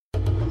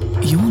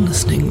You're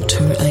listening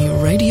to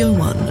a Radio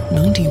 1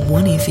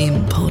 91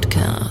 FM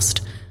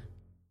podcast.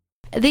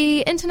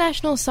 The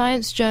international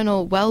science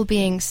journal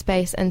Wellbeing,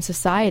 Space and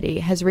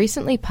Society has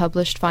recently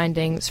published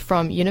findings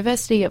from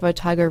University of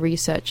Otago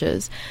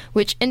researchers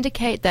which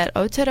indicate that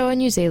Aotearoa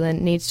New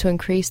Zealand needs to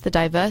increase the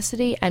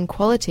diversity and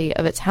quality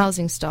of its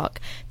housing stock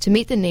to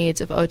meet the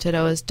needs of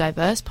Aotearoa's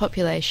diverse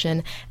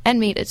population and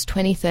meet its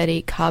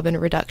 2030 carbon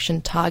reduction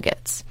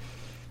targets.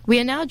 We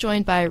are now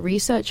joined by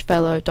research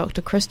fellow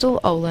Dr.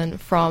 Crystal Olin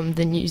from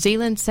the New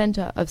Zealand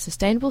Centre of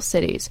Sustainable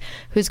Cities,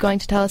 who's going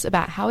to tell us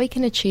about how we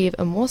can achieve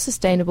a more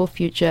sustainable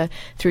future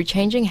through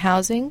changing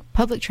housing,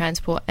 public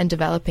transport and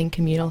developing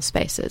communal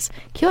spaces.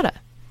 Kia ora.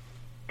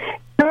 Kia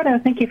ora,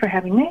 thank you for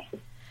having me.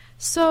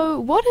 So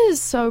what is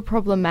so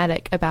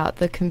problematic about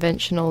the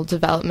conventional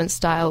development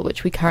style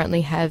which we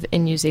currently have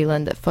in New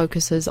Zealand that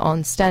focuses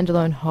on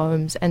standalone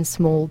homes and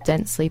small,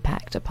 densely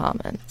packed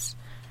apartments?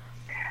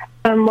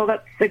 Well,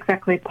 that's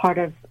exactly part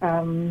of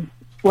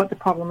what the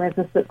problem is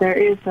that there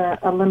is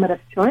a limit of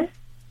choice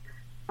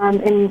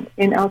in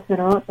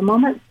Aotearoa at the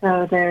moment.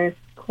 So there's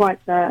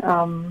quite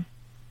the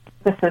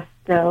emphasis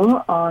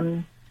still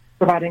on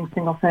providing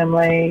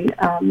single-family,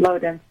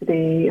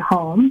 low-density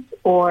homes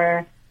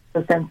or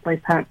those densely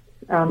packed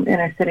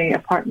inner-city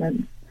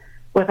apartments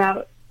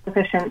without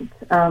sufficient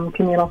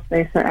communal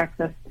space or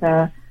access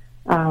to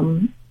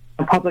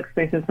public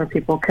spaces where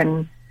people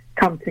can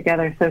come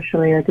together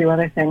socially or do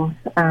other things.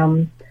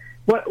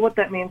 What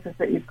that means is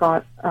that you've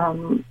got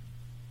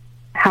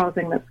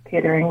housing that's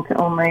catering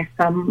to only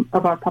some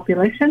of our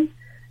population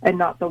and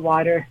not the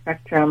wider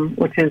spectrum,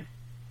 which is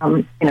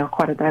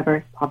quite a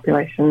diverse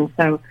population.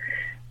 So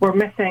we're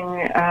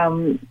missing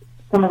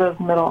some of those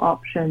middle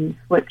options,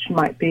 which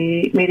might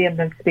be medium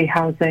density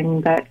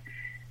housing that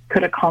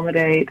could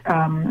accommodate,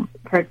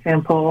 for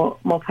example,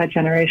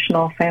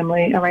 multi-generational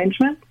family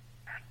arrangements.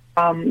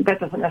 That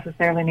doesn't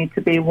necessarily need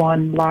to be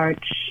one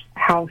large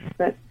house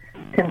that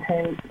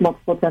contains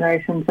multiple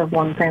generations of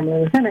one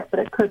family within it, but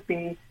it could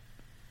be,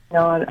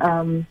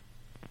 a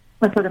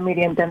sort of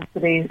medium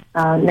density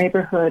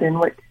neighborhood in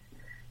which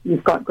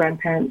you've got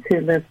grandparents who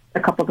live a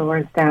couple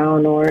doors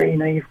down, or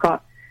you've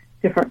got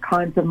different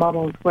kinds of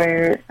models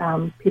where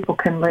people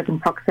can live in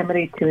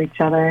proximity to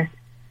each other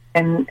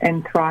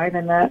and thrive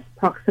in that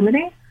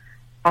proximity,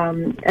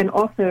 and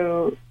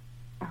also.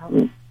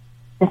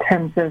 In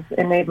terms of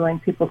enabling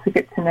people to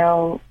get to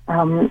know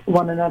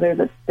one another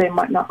that they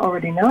might not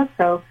already know.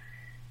 So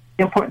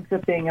the importance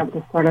of being able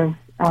to sort of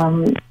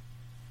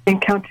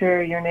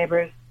encounter your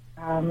neighbors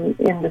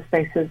in the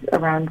spaces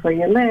around where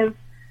you live,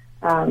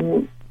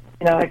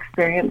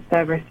 experience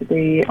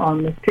diversity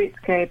on the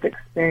streetscape,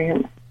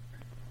 experience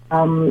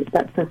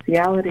that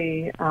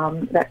sociality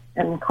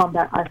and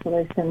combat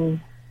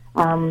isolation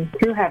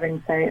through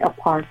having, say, a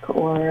park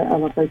or a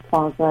lovely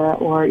plaza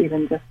or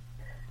even just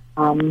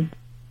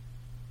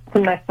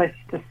some nice places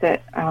to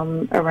sit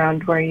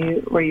around where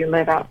you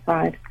live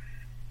outside.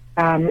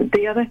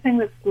 The other thing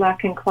that's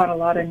lacking quite a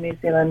lot in New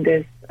Zealand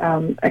is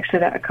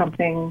actually that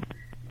accompanying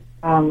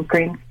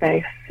green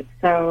space.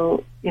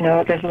 So,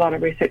 there's a lot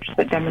of research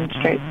that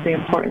demonstrates the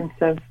importance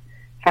of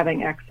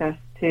having access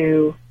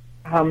to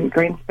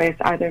green space,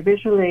 either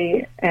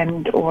visually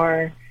and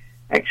or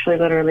actually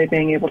literally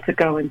being able to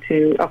go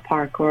into a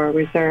park or a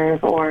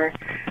reserve or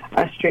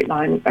a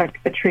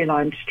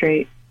tree-lined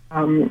street.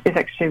 Is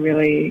actually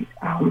really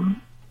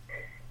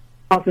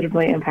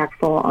positively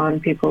impactful on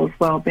people's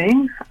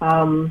well-being.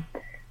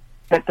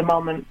 At the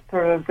moment,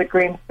 sort of the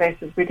green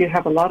spaces, we do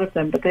have a lot of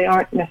them, but they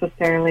aren't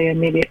necessarily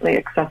immediately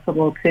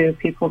accessible to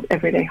people's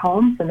everyday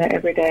homes and their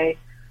everyday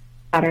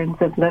patterns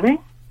of living.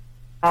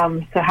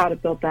 So how to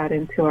build that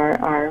into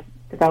our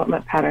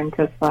development patterns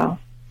as well.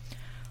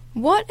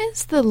 What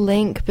is the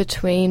link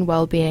between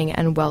well-being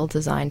and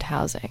well-designed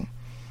housing?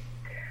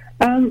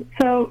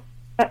 So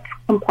that's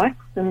complex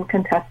and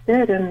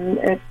contested, and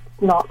it's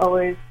not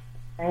always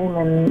the same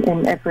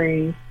in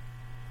every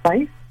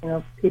place.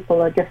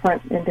 People are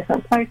different in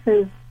different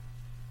places.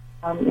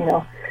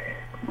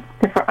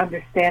 Different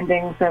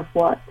understandings of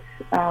what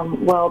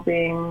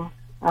well-being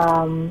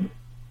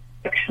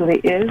actually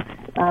is.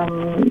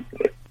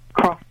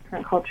 Across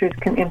different cultures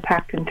can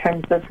impact in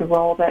terms of the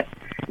role that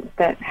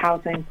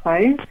housing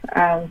plays.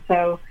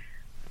 So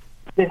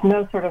there's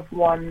no sort of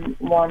one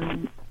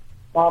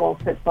model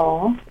fits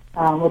all,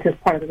 which is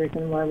part of the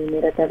reason why we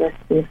need a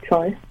diversity of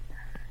choice.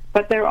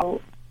 But there are,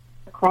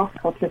 across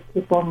cultures,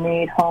 people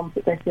need homes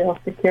that they feel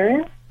secure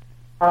in.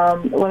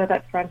 Whether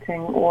that's renting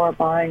or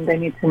buying, they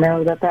need to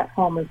know that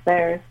home is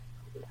theirs,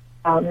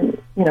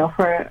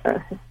 for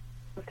a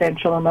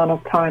substantial amount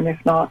of time,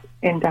 if not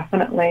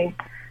indefinitely,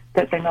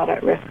 that they're not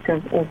at risk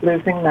of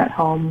losing that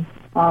home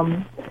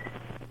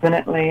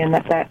permanently, and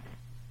that's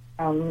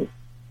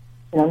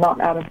not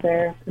out of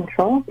their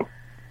control.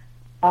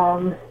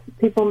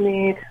 People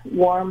need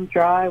warm,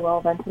 dry,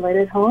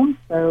 well-ventilated homes.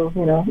 So,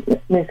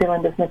 New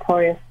Zealand is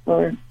notorious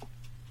for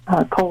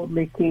cold,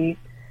 leaky,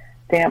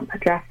 damp,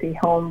 drafty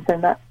homes,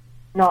 and that's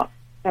not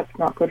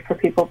good for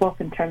people,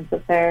 both in terms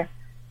of their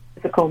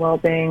physical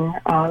well-being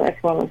as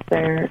well as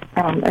their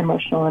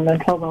emotional and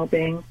mental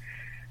well-being.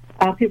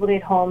 People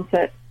need homes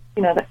that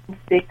that can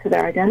speak to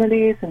their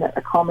identities and that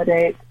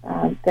accommodate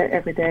their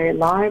everyday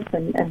lives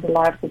and the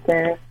lives of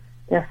their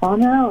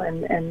whānau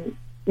and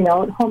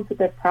homes that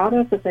they're proud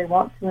of, that they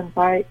want to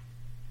invite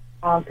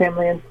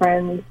family and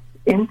friends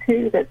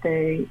into, that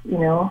they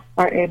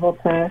are able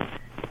to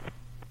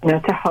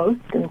to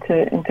host and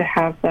to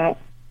have that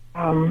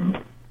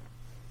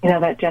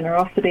that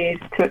generosity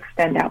to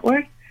extend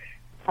outward.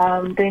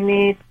 They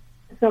need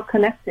to feel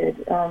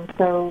connected.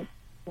 So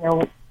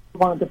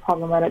one of the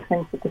problematic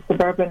things with the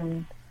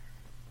suburban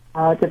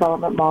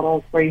development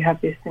models where you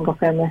have these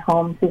single-family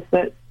homes is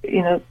that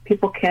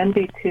people can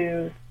be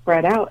too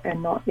spread out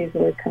and not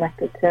easily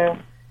connected to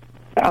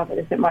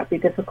others. It might be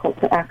difficult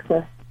to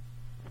access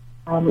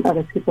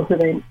other people who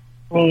they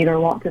need or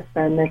want to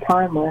spend their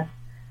time with,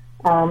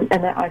 and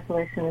that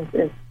isolation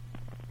is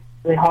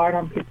really hard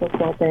on people's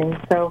well-being.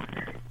 So,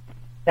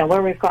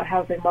 where we've got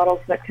housing models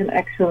that can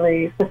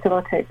actually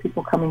facilitate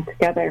people coming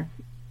together,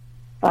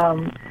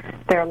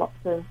 there are lots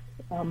of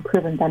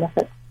proven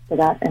benefits to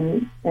that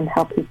and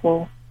how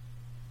people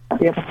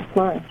be able to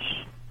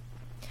flourish.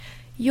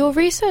 Your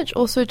research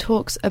also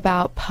talks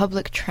about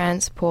public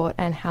transport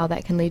and how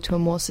that can lead to a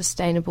more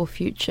sustainable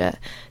future.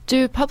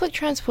 Do public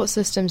transport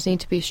systems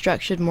need to be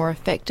structured more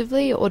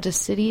effectively, or do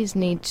cities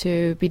need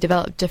to be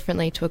developed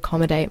differently to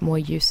accommodate more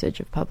usage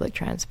of public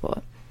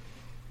transport?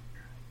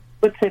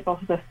 I would say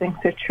both of those things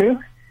are true.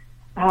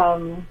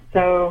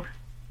 So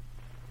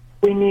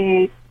we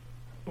need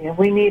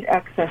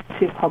access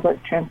to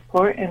public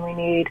transport, and we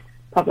need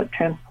public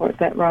transport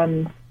that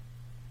runs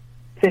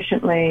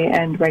efficiently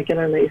and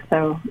regularly.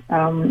 So,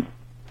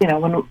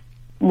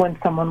 when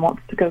someone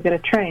wants to go get a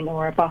train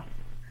or a bus,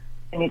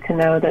 they need to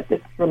know that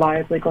it's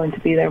reliably going to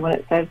be there when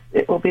it says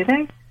it will be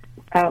there.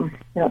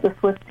 The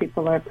Swiss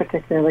people are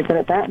particularly good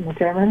at that, and the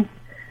Germans.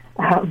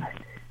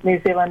 New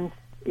Zealand,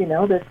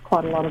 there's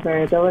quite a lot of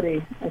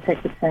variability. I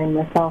take the train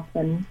myself,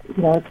 and,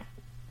 it's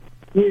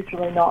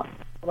usually not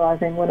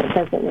arriving when it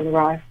says it will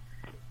arrive,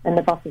 and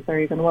the buses are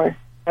even worse.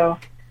 So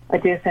I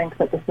do think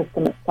that the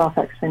system itself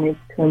actually needs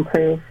to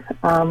improve.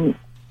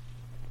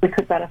 We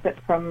could benefit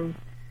from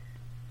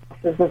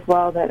buses as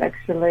well that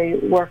actually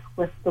work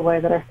with the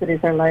way that our cities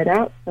are laid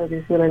out. So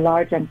these really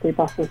large empty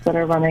buses that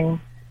are running,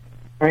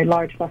 very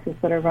large buses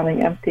that are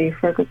running empty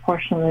for a good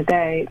portion of the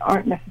day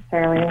aren't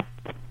necessarily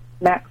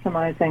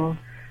maximizing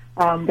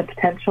the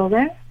potential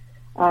there.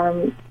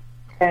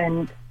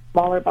 And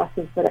smaller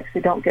buses that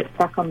actually don't get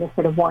stuck on the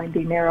sort of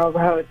windy, narrow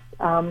roads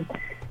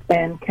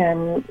and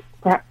can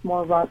perhaps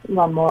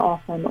run more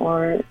often,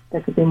 or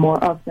there could be more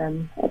of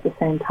them at the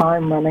same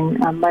time running,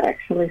 might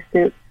actually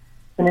suit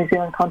the New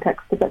Zealand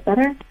context a bit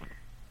better.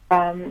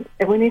 And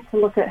we need to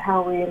look at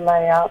how we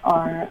lay out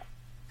our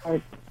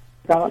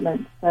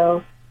development.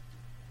 So,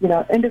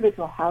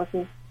 individual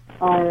houses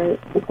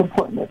it's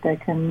important that they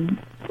can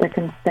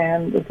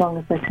stand as long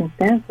as they can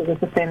stand. So the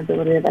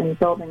sustainability of any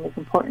building is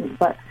important,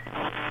 but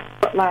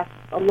what lasts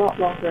a lot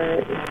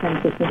longer in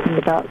terms of thinking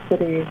about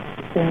cities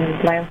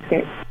and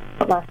landscapes,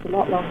 what lasts a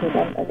lot longer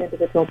than an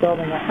individual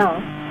building or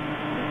house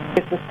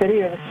is the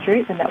city or the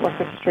street, the network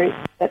of streets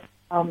that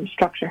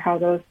structure how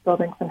those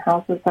buildings and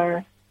houses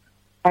are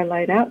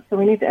laid out. So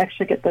we need to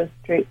actually get those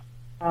streets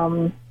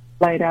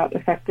laid out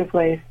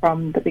effectively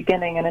from the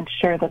beginning and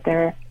ensure that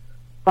they're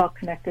well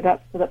connected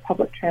up so that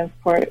public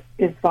transport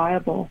is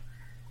viable.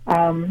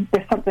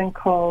 There's something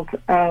called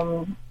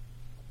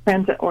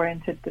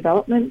transit-oriented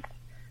development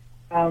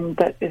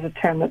that is a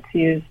term that's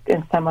used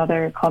in some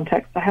other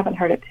contexts. I haven't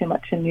heard it too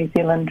much in New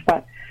Zealand,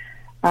 but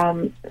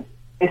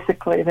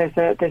basically there's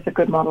a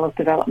good model of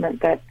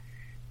development that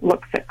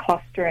looks at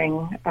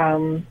clustering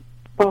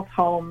both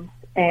homes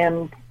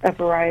and a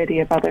variety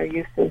of other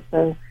uses,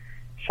 so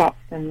shops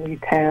and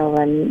retail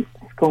and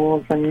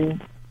schools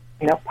and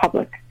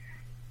public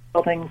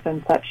buildings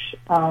and such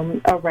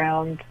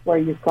around where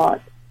you've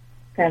got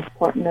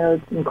transport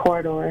nodes and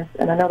corridors.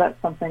 And I know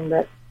that's something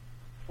that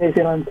New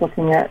Zealand's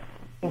looking at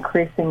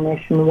increasing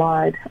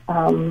nationwide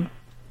in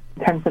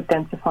terms of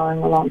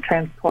densifying along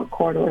transport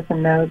corridors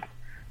and nodes.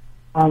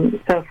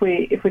 So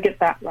if we get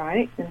that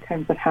right in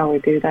terms of how we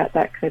do that,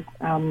 that could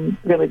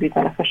really be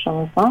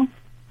beneficial as well.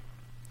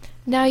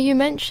 Now, you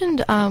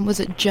mentioned,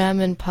 was it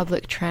German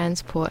public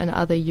transport and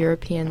other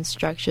European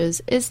structures?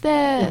 Is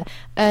there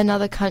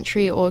another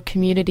country or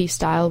community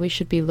style we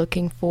should be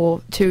looking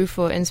for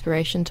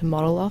inspiration to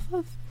model off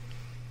of?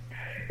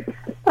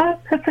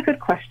 That's a good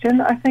question.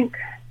 I think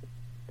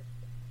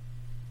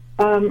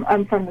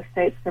I'm from the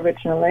States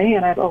originally,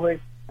 and I've always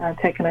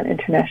taken an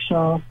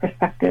international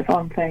perspective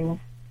on things.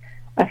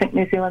 I think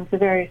New Zealand's a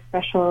very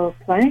special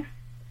place.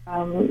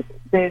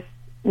 There's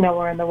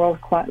nowhere in the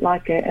world quite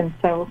like it, and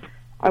so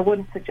I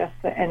wouldn't suggest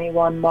that any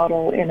one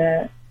model in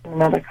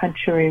another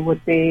country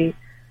would be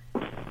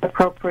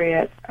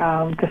appropriate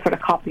to sort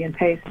of copy and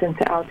paste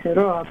into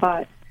Aotearoa,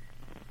 but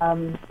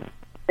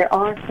there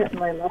are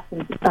certainly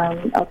lessons.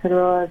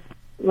 Aotearoa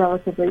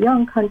relatively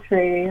young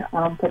country,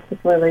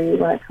 particularly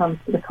when it comes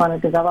to the kind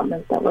of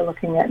development that we're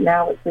looking at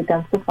now as we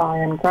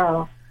densify and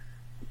grow.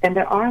 And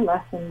there are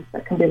lessons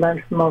that can be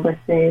learned from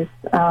overseas.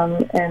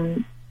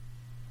 And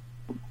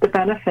the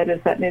benefit is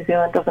that New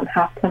Zealand doesn't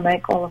have to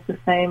make all of the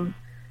same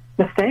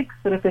mistakes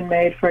that have been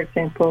made, for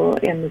example,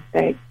 in the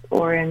States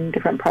or in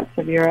different parts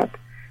of Europe.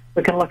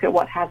 We can look at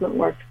what hasn't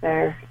worked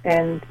there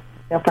and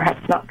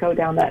perhaps not go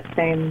down that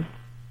same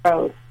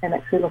road and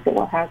actually look at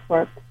what has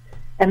worked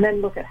and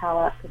then look at how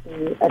that could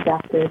be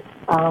adapted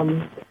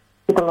to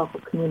the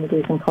local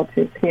communities and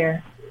cultures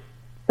here.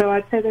 So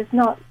I'd say there's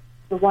not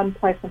the one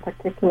place in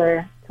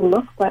particular to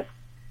look, but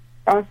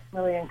there are some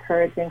really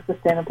encouraging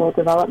sustainable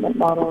development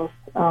models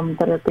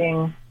that are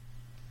being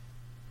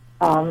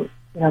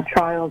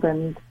trialed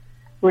and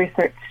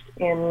researched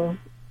in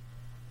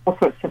all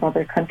sorts of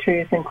other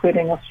countries,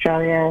 including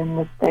Australia and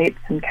the States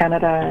and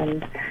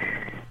Canada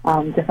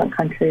and different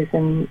countries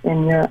in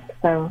Europe.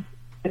 So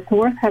it's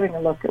worth having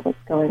a look at what's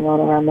going on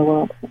around the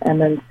world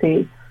and then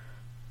see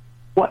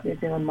what New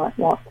Zealand might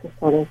want to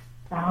sort of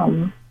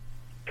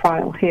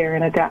trial here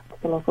and adapt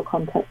to the local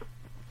context.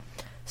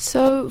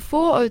 So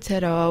for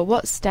Aotearoa,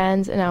 what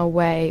stands in our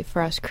way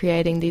for us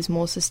creating these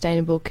more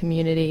sustainable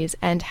communities,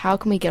 and how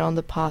can we get on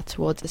the path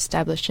towards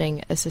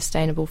establishing a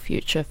sustainable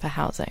future for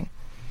housing?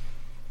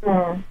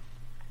 I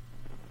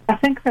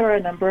think there are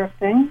a number of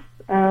things.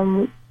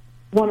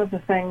 One of the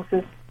things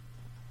is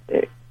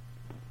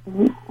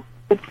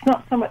it's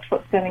not so much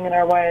what's standing in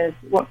our way as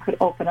what could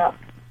open up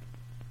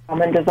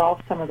and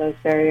dissolve some of those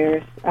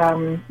barriers.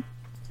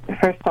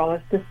 First of all,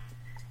 it's just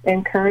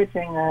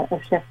encouraging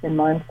a shift in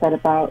mindset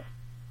about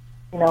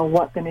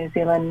what the New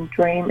Zealand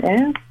dream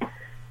is.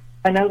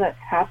 I know that's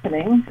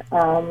happening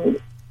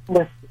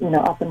with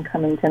up and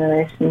coming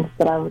generations,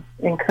 but I would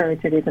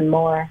encourage it even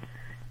more.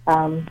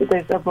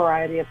 There's a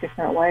variety of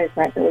different ways,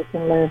 right, that we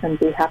can live and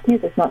be happy.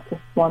 There's not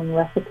just one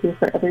recipe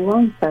for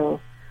everyone.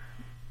 So,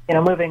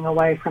 moving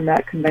away from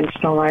that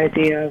conventional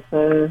idea of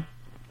the,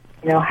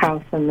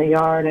 house and the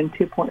yard and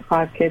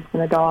 2.5 kids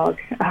and a dog.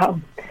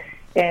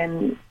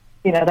 And,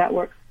 that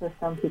works for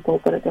some people,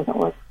 but it doesn't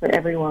work for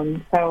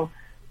everyone. So,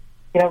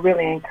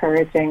 really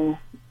encouraging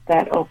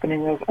that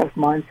opening of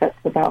mindsets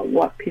about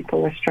what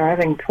people are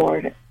striving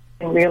toward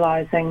and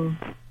realizing,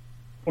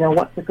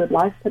 what's a good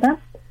life for them.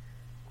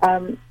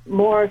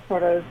 More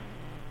sort of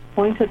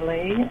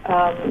pointedly,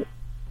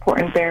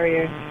 important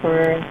barriers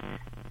for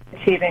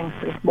achieving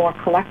sort of more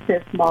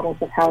collective models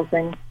of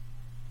housing.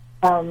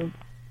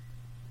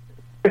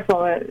 First of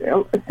all,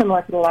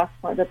 similar to the last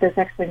point, that there's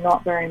actually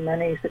not very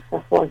many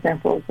successful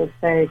examples of,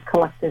 say,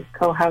 collective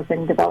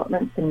co-housing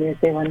developments in New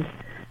Zealand.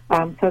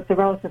 So it's a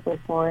relatively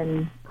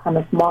foreign kind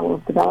of model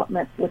of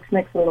development, which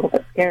makes it a little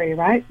bit scary,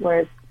 right?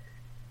 Whereas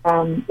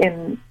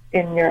in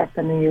Europe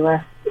and the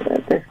US,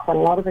 there's quite a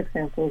lot of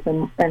examples,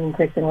 and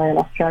increasingly in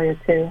Australia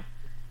too.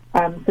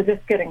 So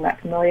just getting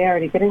that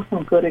familiarity, getting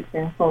some good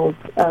examples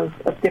of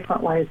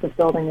different ways of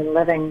building and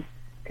living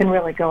can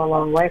really go a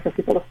long way for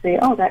people to see,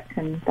 oh, that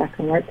can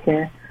work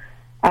here.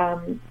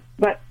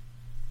 But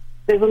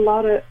there's a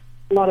lot of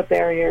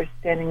barriers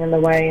standing in the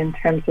way in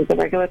terms of the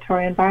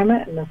regulatory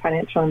environment and the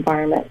financial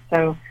environment.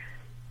 So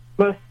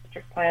most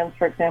district plans,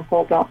 for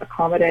example, don't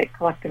accommodate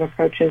collective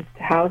approaches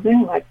to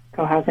housing, like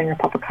co-housing or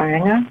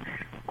papakāinga.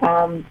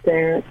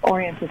 They're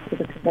oriented to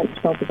the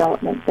conventional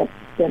development that's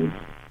been,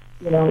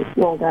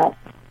 rolled out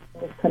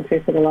in this country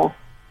for the last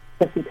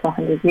 50 to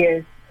 100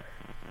 years.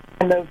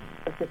 And those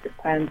district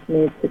plans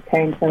need to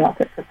change. They're not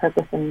fit for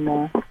purpose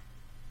anymore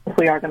if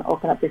we are going to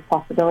open up these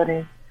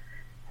possibilities.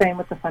 Same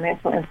with the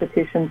financial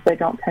institutions. They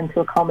don't tend to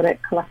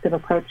accommodate collective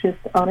approaches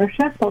to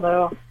ownership,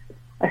 although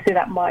I see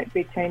that might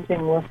be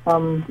changing with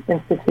some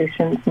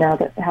institutions now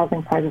that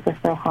housing prices are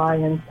so high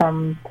and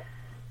some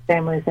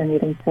families are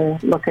needing to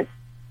look at,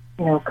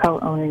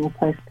 co-owning a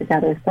place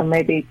together. So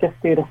maybe just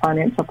due to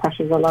financial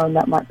pressures alone,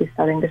 that might be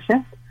starting to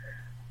shift.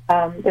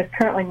 There's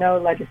currently no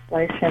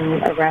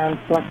legislation around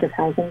collective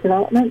housing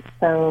development,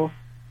 so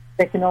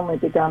they can only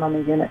be done on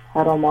the unit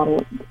title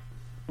model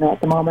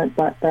at the moment,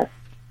 but that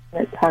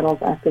Unit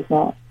Titles Act is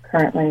not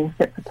currently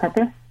fit for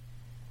purpose.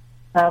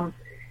 And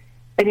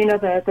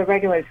the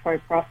regulatory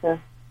process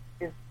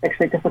is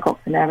actually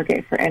difficult to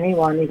navigate for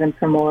anyone, even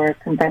for more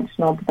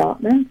conventional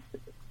developments,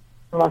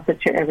 unless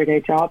it's your everyday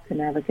job to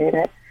navigate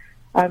it.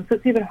 So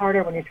it's even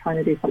harder when you're trying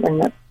to do something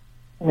that's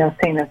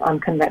seen as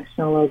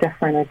unconventional or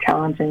different or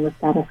challenging the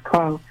status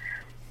quo.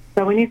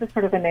 So we need to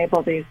sort of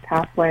enable these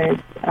pathways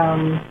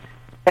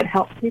that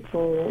help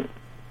people,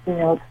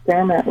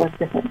 experiment with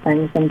different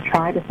things and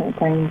try different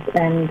things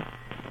and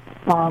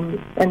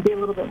be a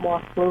little bit more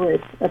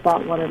fluid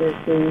about what it is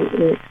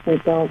we actually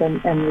build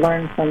and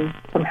learn from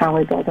how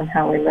we build and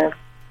how we live.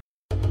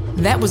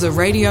 That was a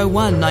Radio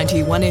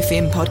 191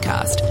 FM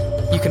podcast.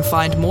 You can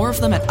find more of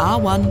them at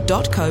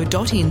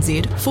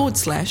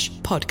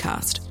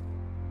r1.co.nz/podcast.